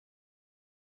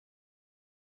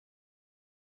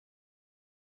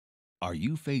Are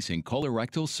you facing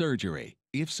colorectal surgery?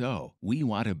 If so, we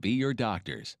want to be your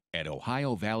doctors. At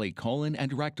Ohio Valley Colon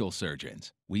and Rectal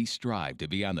Surgeons, we strive to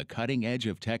be on the cutting edge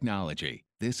of technology.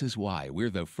 This is why we're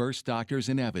the first doctors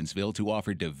in Evansville to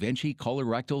offer Vinci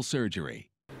Colorectal Surgery.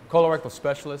 Colorectal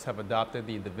specialists have adopted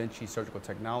the Vinci surgical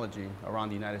technology around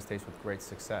the United States with great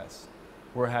success.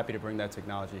 We're happy to bring that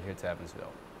technology here to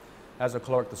Evansville. As a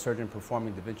colorectal surgeon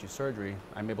performing Vinci Surgery,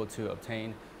 I'm able to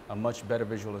obtain a much better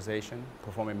visualization,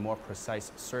 perform a more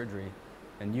precise surgery,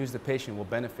 and use the patient will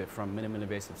benefit from minimally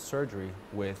invasive surgery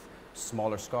with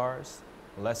smaller scars,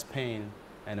 less pain,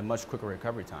 and a much quicker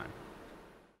recovery time.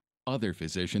 Other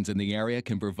physicians in the area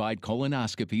can provide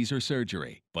colonoscopies or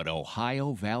surgery, but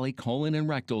Ohio Valley Colon and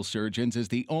Rectal Surgeons is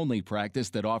the only practice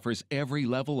that offers every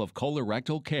level of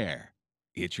colorectal care.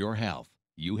 It's your health.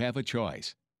 You have a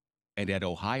choice. And at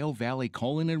Ohio Valley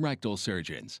Colon and Rectal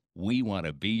Surgeons, we want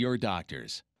to be your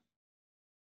doctors.